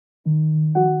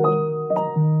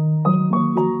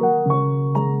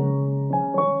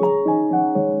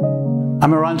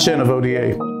I'm Eran Chen of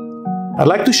ODA. I'd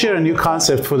like to share a new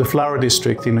concept for the Flower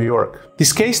District in New York.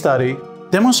 This case study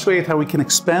demonstrates how we can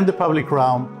expand the public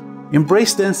realm,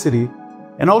 embrace density,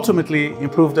 and ultimately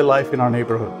improve the life in our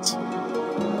neighborhoods.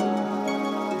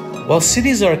 While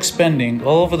cities are expanding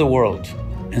all over the world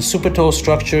and super tall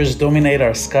structures dominate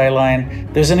our skyline,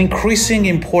 there's an increasing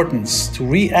importance to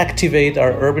reactivate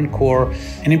our urban core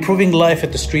and improving life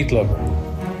at the street level.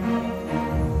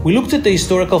 We looked at the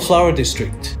historical Flower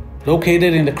District,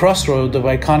 located in the crossroad of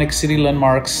iconic city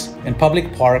landmarks and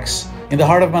public parks in the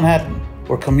heart of Manhattan,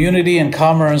 where community and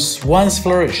commerce once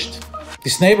flourished.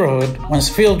 This neighborhood, once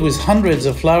filled with hundreds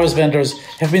of flowers vendors,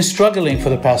 have been struggling for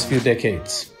the past few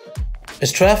decades.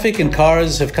 As traffic and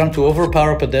cars have come to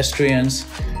overpower pedestrians,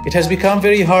 it has become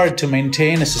very hard to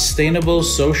maintain a sustainable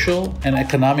social and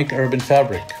economic urban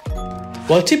fabric.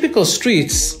 While typical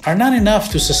streets are not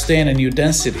enough to sustain a new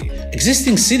density,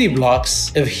 existing city blocks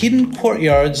have hidden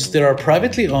courtyards that are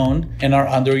privately owned and are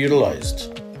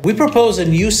underutilized. We propose a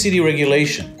new city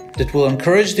regulation that will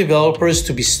encourage developers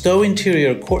to bestow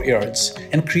interior courtyards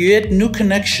and create new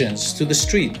connections to the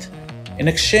street in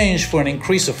exchange for an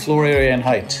increase of floor area and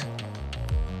height.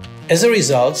 As a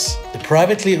result, the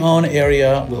privately owned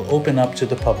area will open up to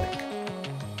the public.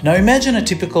 Now imagine a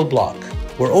typical block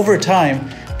where over time,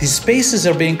 these spaces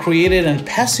are being created and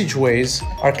passageways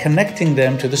are connecting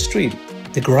them to the street.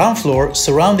 The ground floor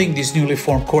surrounding these newly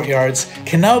formed courtyards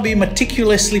can now be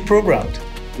meticulously programmed,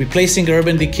 replacing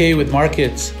urban decay with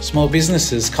markets, small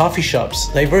businesses, coffee shops,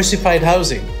 diversified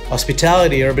housing,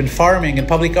 hospitality, urban farming, and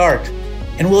public art,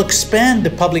 and will expand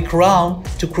the public realm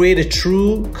to create a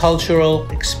true cultural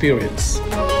experience.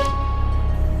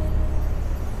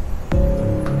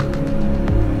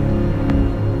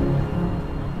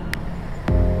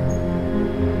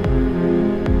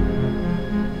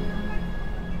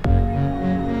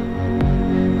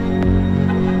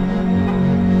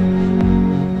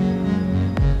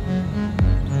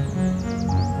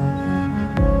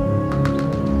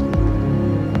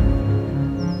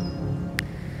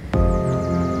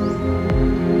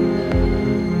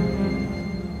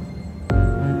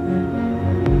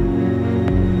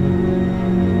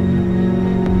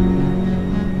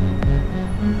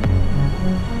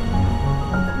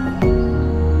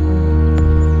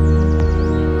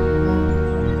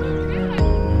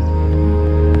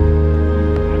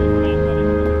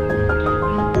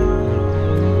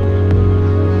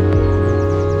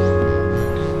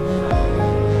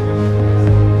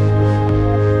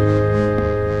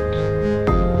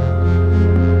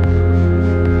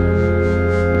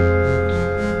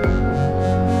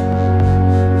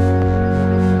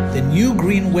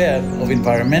 Web of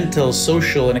environmental,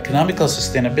 social, and economical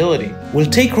sustainability will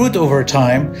take root over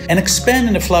time and expand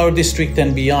in the Flower District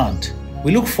and beyond.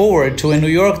 We look forward to a New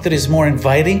York that is more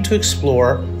inviting to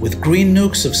explore, with green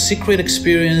nooks of secret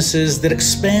experiences that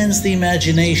expands the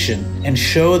imagination and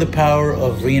show the power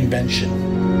of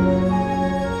reinvention.